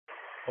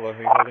Hello,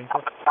 who are you holding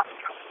for?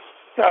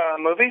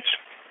 Movies.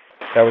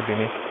 That would be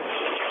me.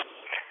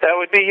 That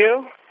would be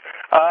you.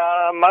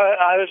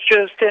 I was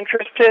just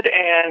interested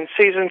in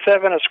season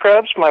 7 of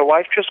Scrubs. My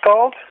wife just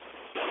called.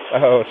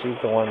 Oh, she's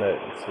the one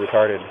that's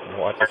retarded and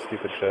watches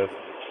stupid shows.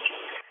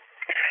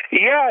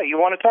 Yeah, you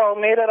want to tell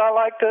me that I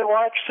like to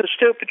watch the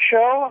stupid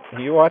show?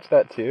 You watch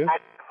that too?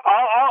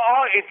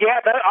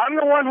 I'm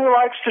the one who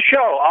likes the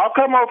show. I'll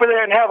come over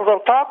there and have a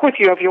little talk with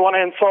you if you want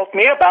to insult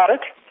me about it.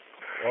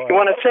 Well, you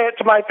want to say it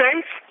to my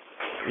face?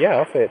 Yeah,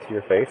 I'll say it to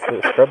your face.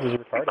 Scrubs is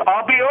retarded.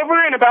 I'll be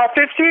over in about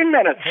 15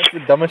 minutes. That's the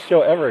dumbest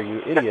show ever, you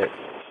idiot.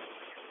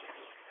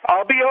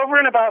 I'll be over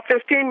in about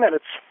 15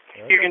 minutes.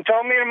 Okay. You can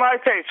tell me in my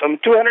face. I'm a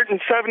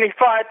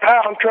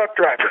 275-pound truck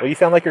driver. Well, you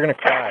sound like you're going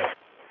to cry.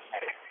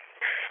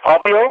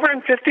 I'll be over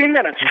in 15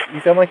 minutes. You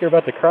sound like you're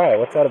about to cry.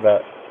 What's that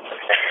about?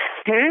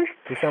 Hmm?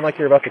 You sound like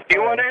you're about to cry.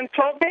 You want to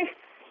insult me?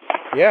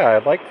 Yeah,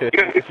 I'd like to.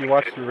 If you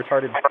watch your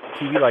retarded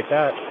TV like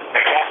that.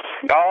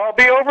 I'll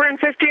be over in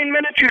 15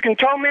 minutes. You can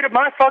tell me to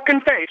my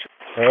fucking face.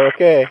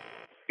 Okay.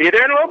 You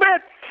there in a little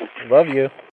bit? Love you.